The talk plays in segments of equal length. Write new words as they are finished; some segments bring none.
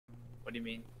What do you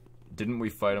mean? Didn't we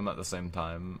fight him at the same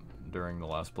time during the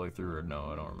last playthrough, or no?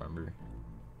 I don't remember.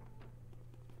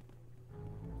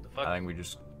 The fuck? I think we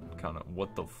just kind of...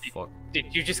 What the fuck?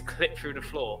 Did you just clip through the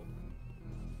floor?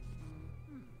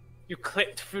 You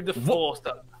clipped through the floor.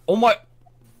 Oh my...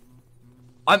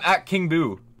 I'm at King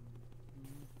Boo.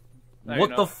 No,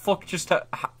 what the fuck just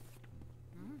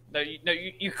No,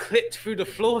 you clipped through the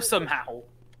floor somehow.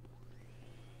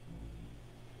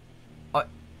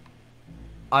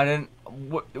 I didn't...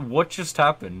 What just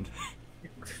happened? You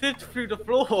clipped through the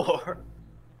floor.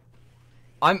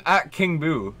 I'm at King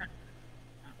Boo.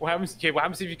 What happens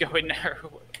if you go in there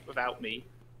without me?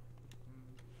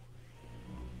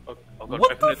 Oh god,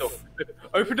 What open the door.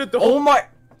 Open the door! Oh my...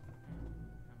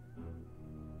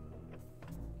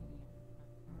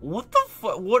 What the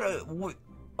fuck? What?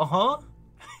 Uh-huh?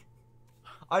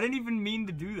 I didn't even mean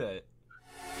to do that.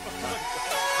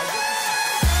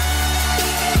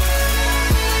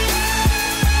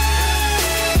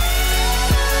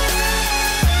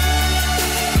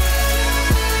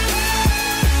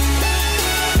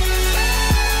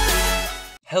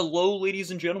 Hello,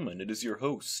 ladies and gentlemen, it is your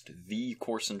host, the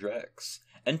CorsonDrax.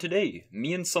 And today,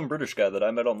 me and some British guy that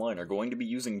I met online are going to be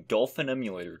using Dolphin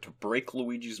Emulator to break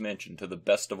Luigi's Mansion to the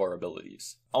best of our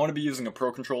abilities. I want to be using a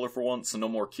Pro Controller for once, so no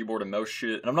more keyboard and mouse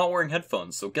shit, and I'm not wearing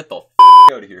headphones, so get the f***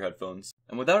 out of here, headphones.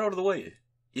 And with that out of the way,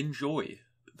 enjoy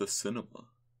the cinema.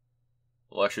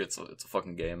 Well, actually, it's a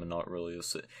fucking game and not really a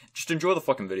just enjoy the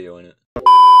fucking video in it.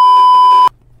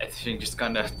 Everything just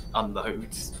kind of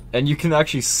unloads. And you can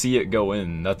actually see it go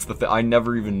in. That's the thing. I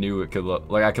never even knew it could look.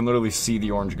 Like, I can literally see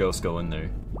the orange ghost go in there.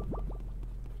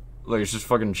 Like, it's just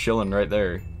fucking chilling right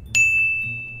there.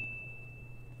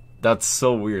 That's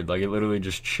so weird. Like, it literally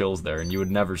just chills there, and you would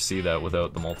never see that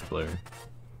without the multiplayer.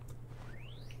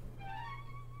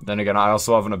 Then again, I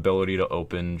also have an ability to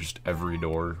open just every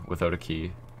door without a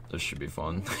key. This should be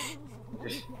fun.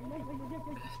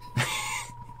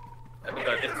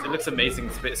 It looks amazing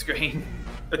split screen,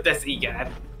 but that's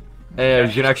EGAD. Yeah,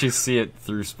 you can actually see it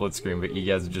through split screen, but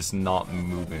EGAD's just not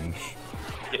moving.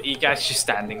 Yeah, EGAD's just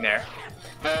standing there.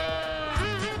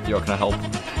 Yo, can I help?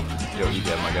 Yo,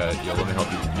 EGAD, my guy. Yo, let me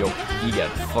help you. Yo,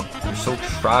 EGAD, fuck, you're so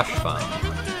trash, fam.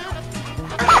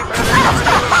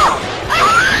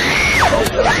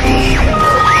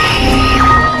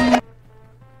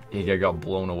 EGAD got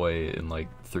blown away in like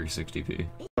 360p.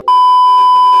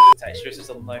 Textures is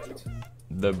unlocked.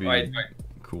 That'd be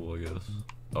cool, I guess.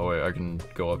 Oh wait, I can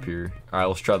go up here. Alright,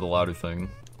 let's try the ladder thing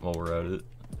while we're at it.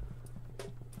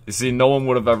 You see, no one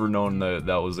would have ever known that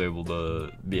that was able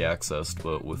to be accessed,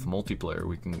 but with multiplayer,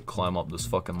 we can climb up this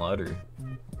fucking ladder.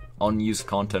 Unused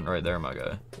content right there, my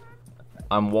guy.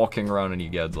 I'm walking around in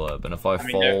EGAD's lab, and if I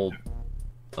fall,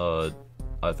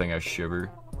 I think I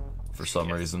shiver for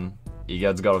some reason.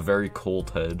 EGAD's got a very cold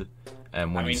head,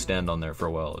 and when you stand on there for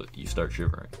a while, you start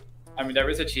shivering. I mean, there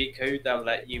is a cheat code that'll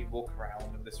let you walk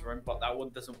around in this room, but that one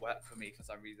doesn't work for me for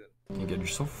some reason. EGAD, you're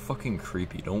so fucking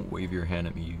creepy. Don't wave your hand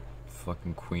at me, you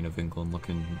fucking Queen of England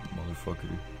looking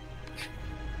motherfucker.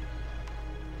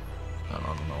 I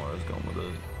don't know where I was going with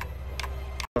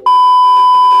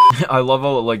it. I love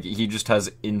how, like, he just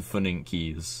has infinite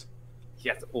keys. He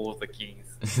has all the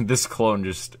keys. This clone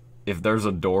just... If there's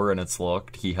a door and it's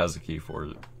locked, he has a key for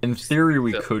it. In theory,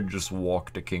 we could just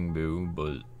walk to King Boo,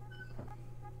 but...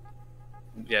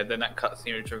 Yeah, then that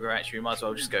cutscene would trigger, actually, we might as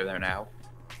well just go there now.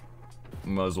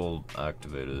 Might as well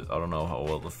activate it. I don't know how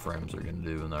well the frames are gonna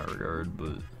do in that regard,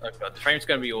 but... Oh god, the frame's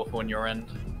gonna be awful on your end.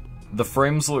 The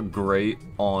frames look great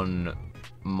on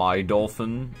my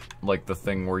Dolphin, like the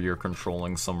thing where you're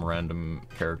controlling some random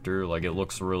character. Like, it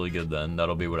looks really good then.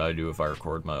 That'll be what I do if I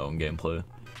record my own gameplay.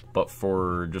 But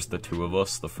for just the two of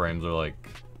us, the frames are like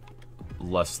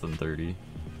less than 30.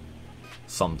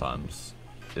 Sometimes.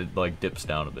 It like dips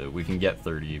down a bit. We can get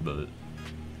 30, but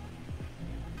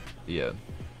yeah.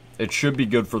 It should be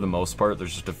good for the most part.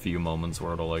 There's just a few moments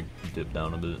where it'll like dip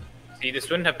down a bit. See, this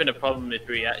wouldn't have been a problem if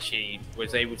we actually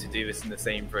was able to do this in the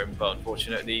same room, but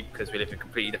unfortunately, because we live in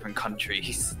completely different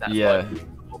countries, that's yeah.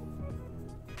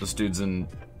 This dude's in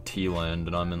T-Land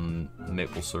and I'm in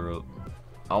Maple Syrup.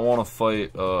 I want to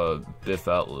fight, Biff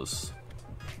Atlas.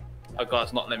 Oh god,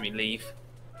 it's not letting me leave.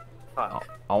 Fuck.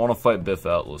 I want to fight Biff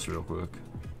Atlas real quick.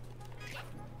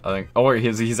 I think... Oh wait,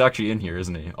 he's actually in here,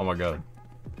 isn't he? Oh my god.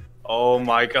 Oh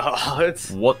my god.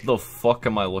 What the fuck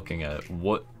am I looking at?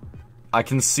 What? I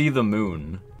can see the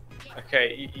moon.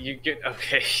 Okay, you get...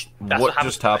 Okay. That's what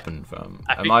just happened, fam?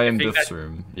 Am I in Biff's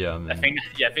room? Yeah, I'm in. I think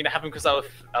that happened because I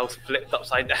was flipped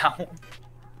upside down.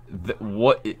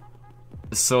 What?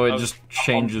 So it just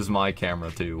changes my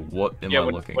camera too. What am I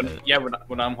looking at? Yeah,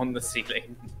 when I'm on the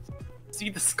ceiling. See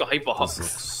the skybox. This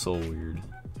looks so weird.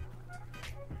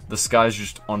 The sky's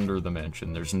just under the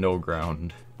mansion. There's no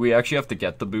ground. We actually have to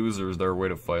get the boos, or is there a way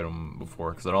to fight them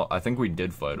before? Because I think we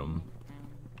did fight them.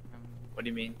 What do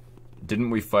you mean?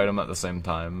 Didn't we fight them at the same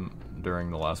time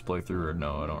during the last playthrough, or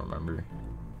no? I don't remember.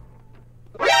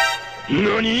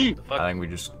 NANI? I think we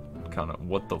just kind of...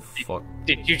 What the fuck?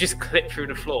 Did you just clip through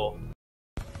the floor?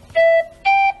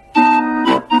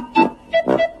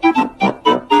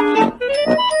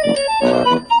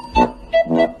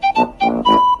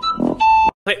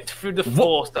 Clipped through the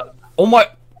floor stuff. Oh my...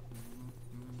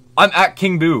 I'm at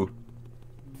King Boo.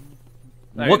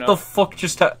 No, what the fuck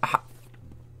just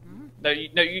No,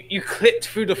 you clipped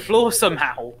through the floor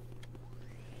somehow.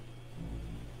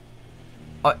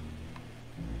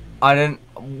 I didn't...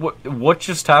 What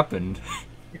just happened?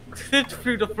 You clipped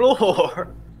through the floor.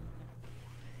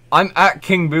 I'm at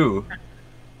King Boo.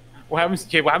 What happens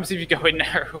if you go in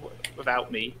there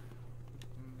without me?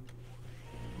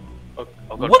 Oh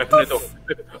god, What open the door.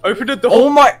 Open the door! Oh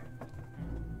my...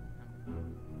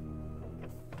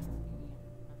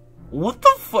 What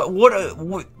the fuck?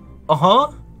 What?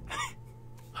 Uh-huh?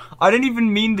 I didn't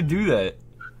even mean to do that.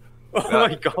 Oh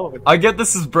my god. I get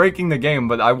this is breaking the game,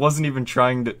 but I wasn't even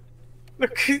trying to...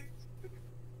 Look who's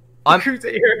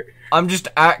here. I'm just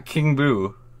at King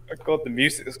Boo. Oh god, the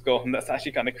music's gone. That's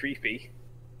actually kind of creepy.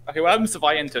 Okay, what happens if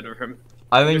I enter the room?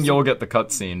 I think you'll get the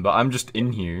cutscene, but I'm just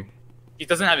in here. He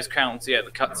doesn't have his crown, so yeah,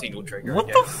 the cutscene will trigger. What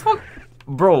the fuck?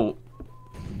 Bro.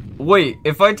 Wait,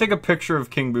 if I take a picture of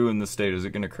King Boo in this state, is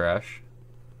it gonna crash?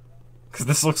 Because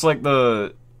this looks like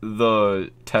the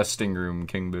testing room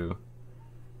King Boo.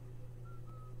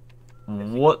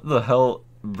 What the hell?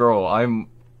 Bro, I'm...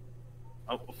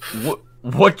 Oh.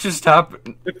 What just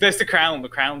happened? Look, there's the crown. The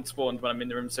crown spawned when I'm in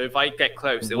the room, so if I get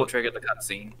close, it will trigger the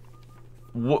cutscene.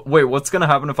 Wait, what's gonna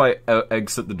happen if I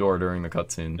exit the door during the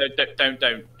cutscene? No,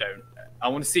 don't. I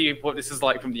want to see what this is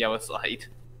like from the other side.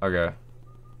 Okay.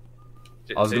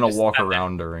 I was gonna walk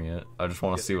around during it. I just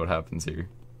want to see what happens here.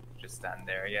 Just stand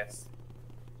there, yes.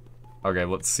 Okay,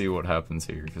 let's see what happens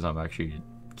here, because I'm actually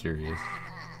curious.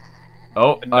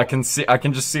 Oh, I can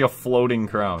just see a floating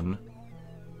crown.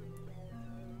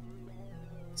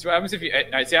 So what happens if you...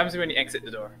 No, see what happens when you exit the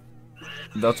door.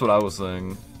 That's what I was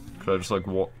saying. Could I just, like,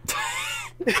 walk...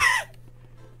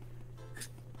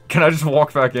 Can I just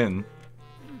walk back in?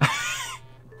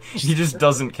 He just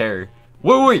doesn't care.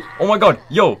 Wait! Oh my god!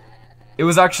 Yo! It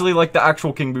was actually, like, the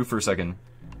actual King Boo for a second.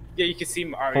 Yeah, you can see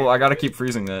Mario. Hold on, I gotta keep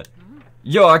freezing that.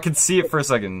 Yo, I could see it for a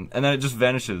second, and then it just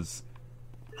vanishes.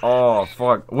 Oh,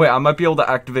 fuck. Wait, I might be able to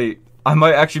activate... I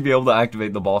might actually be able to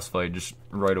activate the boss fight just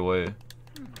right away.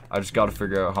 I just gotta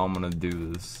figure out how I'm gonna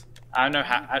do this. I don't know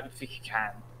how... I don't think you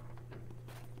can.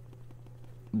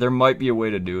 There might be a way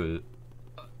to do it.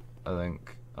 I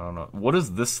think. I don't know. What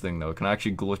is this thing, though? Can I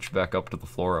actually glitch back up to the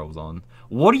floor I was on?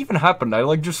 What even happened? I,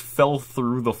 like, just fell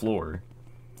through the floor.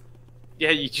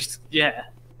 Yeah, you just... Yeah.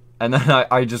 And then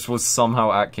I just was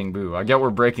somehow at King Boo. I get we're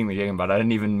breaking the game, but I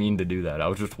didn't even mean to do that. I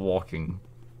was just walking.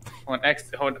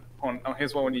 Hold on. Oh,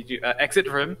 here's what we need to do. Exit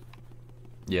room.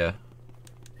 Yeah.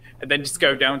 And then just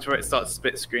go down to where it starts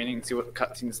split screening and see what the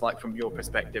cutscene's like from your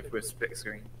perspective with split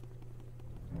screen.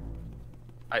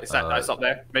 I stop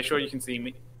there. Make sure you can see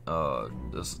me.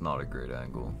 This is not a great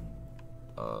angle.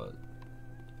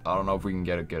 I don't know if we can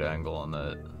get a good angle on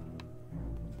that.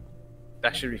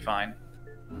 That should be fine.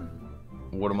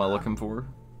 What am I looking for?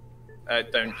 I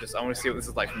want to see what this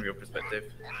is like from your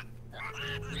perspective.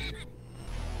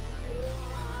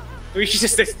 Luigi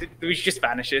just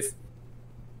vanishes.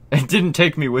 It didn't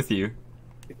take me with you.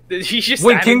 He's just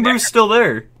Wait, King Boo's still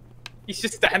there. He's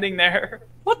just standing there.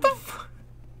 What the f-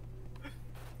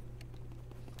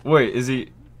 Wait, is he...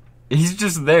 He's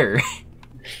just there.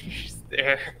 He's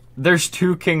there. There's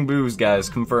two King Boos, guys,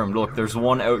 confirmed. Look, there's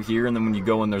one out here, and then when you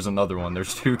go in, there's another one.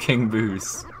 There's two King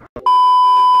Boos.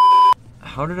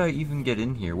 How did I even get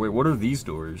in here? Wait, what are these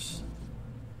doors?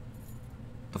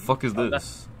 The fuck is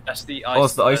this? That's the ice. Oh,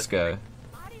 it's the ice guy.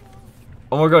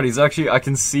 Oh my god, he's actually... I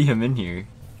can see him in here.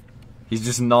 He's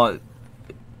just not...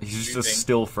 He's just a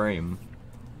still frame.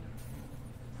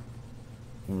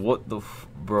 What the f...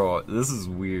 Bro, this is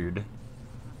weird.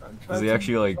 Is he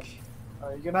actually like...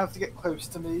 You're gonna have to get close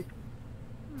to me.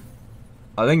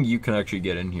 I think you can actually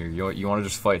get in here. You want to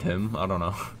just fight him? I don't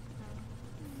know.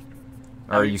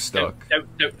 Or are you stuck?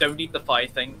 Don't need the fire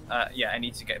thing. Yeah, I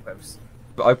need to get close.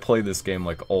 I play this game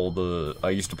like I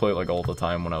used to play it like all the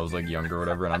time when I was like younger or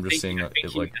whatever, and I'm just seeing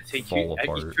it like fall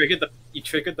apart. You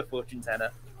triggered the fortune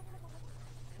teller.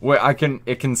 Wait,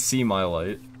 it can see my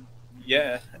light.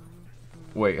 Yeah.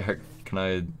 Wait, can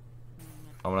I? I'm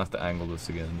gonna have to angle this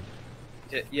again.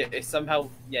 Yeah, it somehow,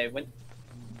 yeah,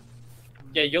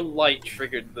 Yeah, your light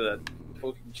triggered the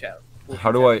talking chat.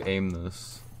 How do I aim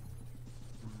this?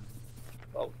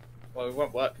 Well, it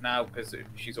won't work now because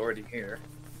she's already here.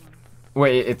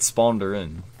 Wait, it spawned her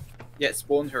in. Yeah, it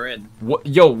spawned her in. What?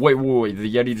 Yo, wait,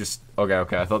 the Yeti just...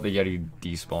 Okay, I thought the Yeti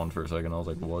despawned for a second. I was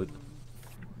like, what?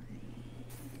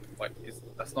 What?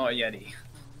 That's not a Yeti.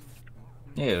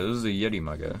 Yeah, this is a Yeti,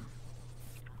 my guy.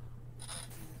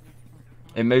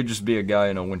 It may just be a guy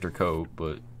in a winter coat,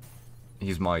 but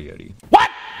he's my Yeti. What?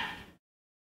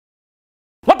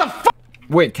 What the fuck?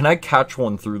 Wait, can I catch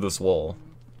one through this wall?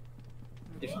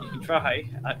 If you can try,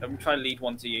 I'm trying to lead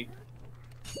one to you.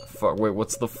 Fuck, wait,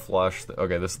 what's the flash?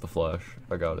 Okay, this is the flash.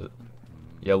 I got it.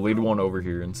 Yeah, lead one over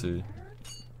here and see.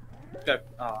 Go.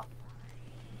 Ah.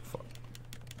 Fuck.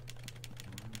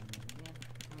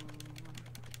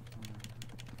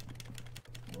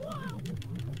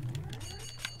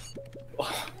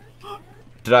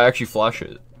 Did I actually flash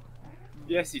it?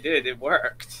 Yes, you did. It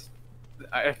worked.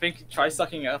 I think try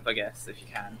sucking it up, I guess, if you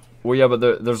can. Well, yeah,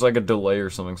 but there's like a delay or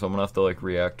something, so I'm gonna have to like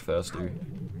react faster.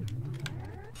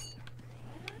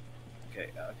 Okay.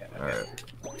 Alright.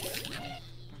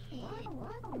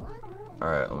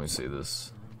 Alright, let me see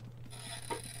this.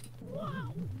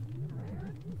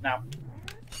 Now.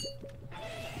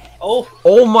 Oh!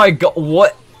 Oh my god,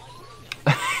 what?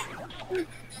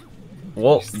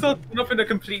 Well, Still up in a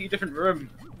completely different room.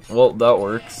 well, that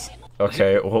works.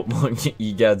 Okay, well,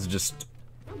 Egad's just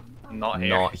Not here.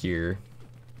 not here.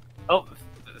 Oh.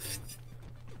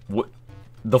 What?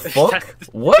 The fuck?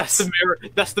 What? That's the mirror.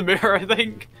 That's the mirror, I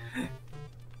think.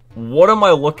 What am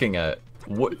I looking at?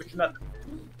 What? Looking at...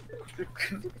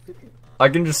 I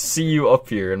can just see you up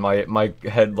here, and my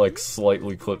head like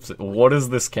slightly clips it. What is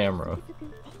this camera?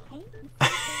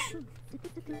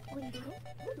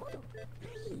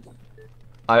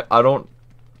 I don't.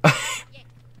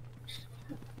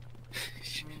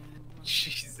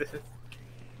 Jesus.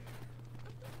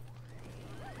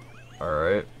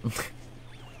 Alright.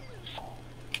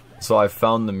 So I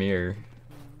found the mirror.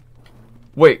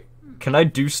 Wait, can I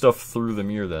do stuff through the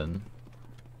mirror then?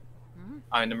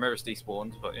 I mean, the mirror's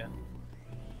despawned, but yeah.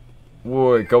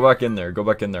 Wait, go back in there. Go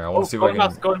back in there. I want to see if I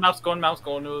can. Go on mouse.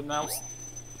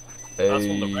 That's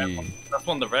one of the rare ones. That's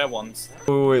one of the rare ones.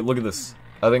 Wait, look at this.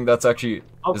 I think that's actually.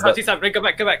 Oh, is that... that...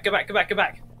 Go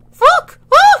back. Fuck!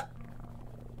 Ah!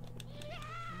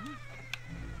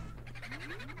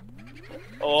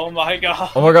 Oh my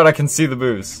god. Oh my god, I can see the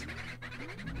booze.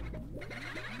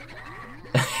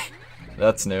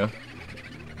 That's new.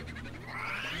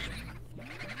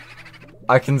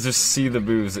 I can just see the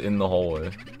booze in the hallway.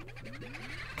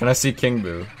 Can I see King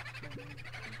Boo?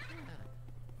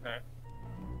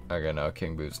 Okay, no,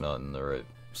 King Boo's not in the right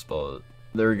spot.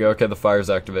 There we go, okay, the fire's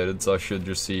activated, so I should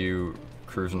just see you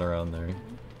cruising around there.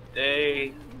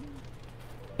 Hey.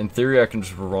 In theory, I can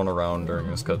just run around during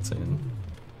this cutscene.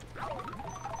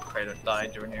 Pray don't die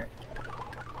during here.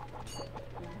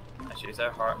 Actually, is that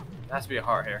a heart? There has to be a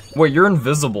heart here. Wait, you're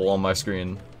invisible on my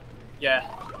screen. Yeah.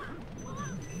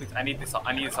 I need this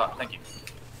heart, thank you.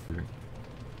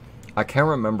 I can't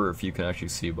remember if you can actually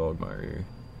see Bogmire here.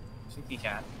 I think you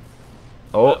can.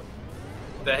 Oh!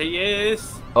 There he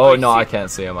is! Oh, no, I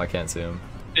can't see him, I can't see him.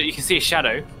 You can see a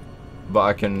shadow. But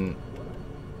I can...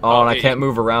 Oh, and I can't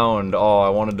move around. Oh, I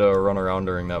wanted to run around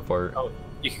during that part. Oh,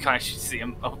 you can kind of see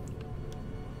him. Oh.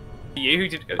 You who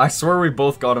did... I swear we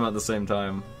both got him at the same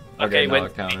time. Okay, no,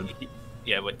 it counted.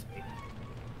 Yeah, it went to me.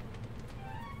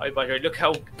 Oh my god, look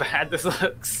how bad this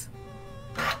looks.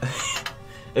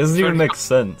 It doesn't even make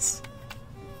sense.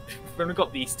 We've only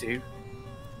got these two.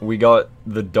 We got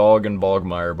the dog and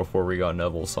Bogmire before we got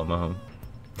Neville somehow.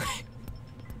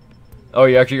 Oh,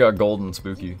 you actually got gold and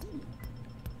spooky.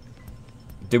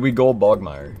 Did we gold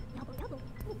Bogmire?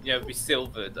 Yeah, we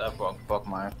silvered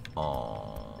Bogmire.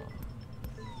 Aww.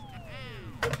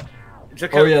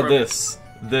 Oh yeah, this.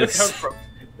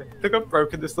 Look how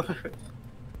broken this looks.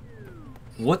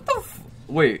 What the f-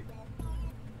 Wait.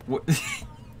 What?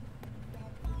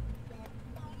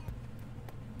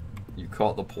 You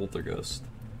caught the poltergeist.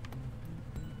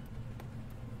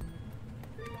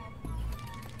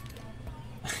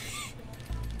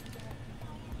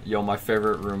 Yo, my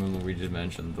favorite room in Luigi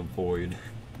Mansion, the void.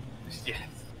 Yes.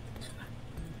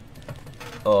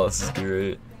 Oh, this is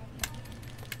great.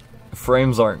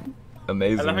 Frames aren't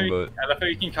amazing, I but... I love how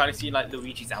you can kind of see, like,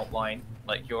 Luigi's outline.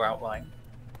 Like, your outline.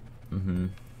 Mm-hmm.